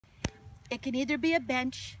It can either be a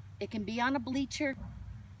bench, it can be on a bleacher,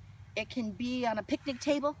 it can be on a picnic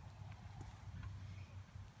table.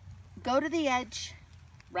 Go to the edge,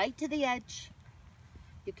 right to the edge.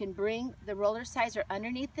 You can bring the RollerSizeR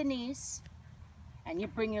underneath the knees and you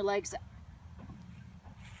bring your legs up.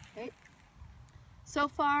 Okay. So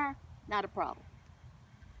far, not a problem.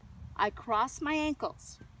 I cross my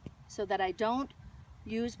ankles so that I don't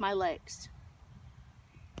use my legs.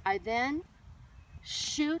 I then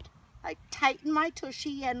shoot, I tighten my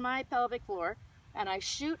tushy and my pelvic floor, and I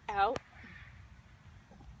shoot out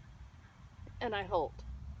and I hold.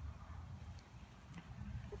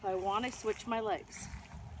 If I want, I switch my legs.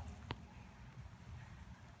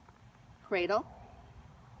 Cradle,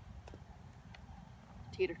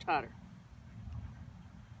 teeter-totter.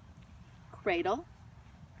 Cradle,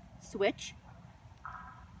 switch,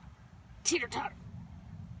 teeter-totter,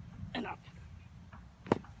 and up.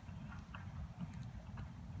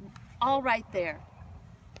 All right there.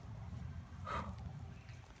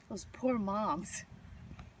 Those poor moms.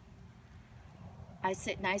 I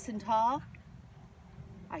sit nice and tall.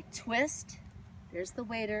 I twist. There's the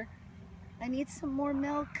waiter. I need some more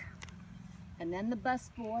milk. And then the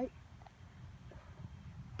busboy.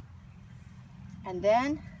 And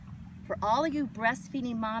then, for all of you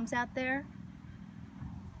breastfeeding moms out there,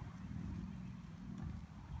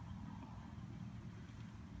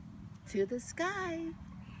 to the sky.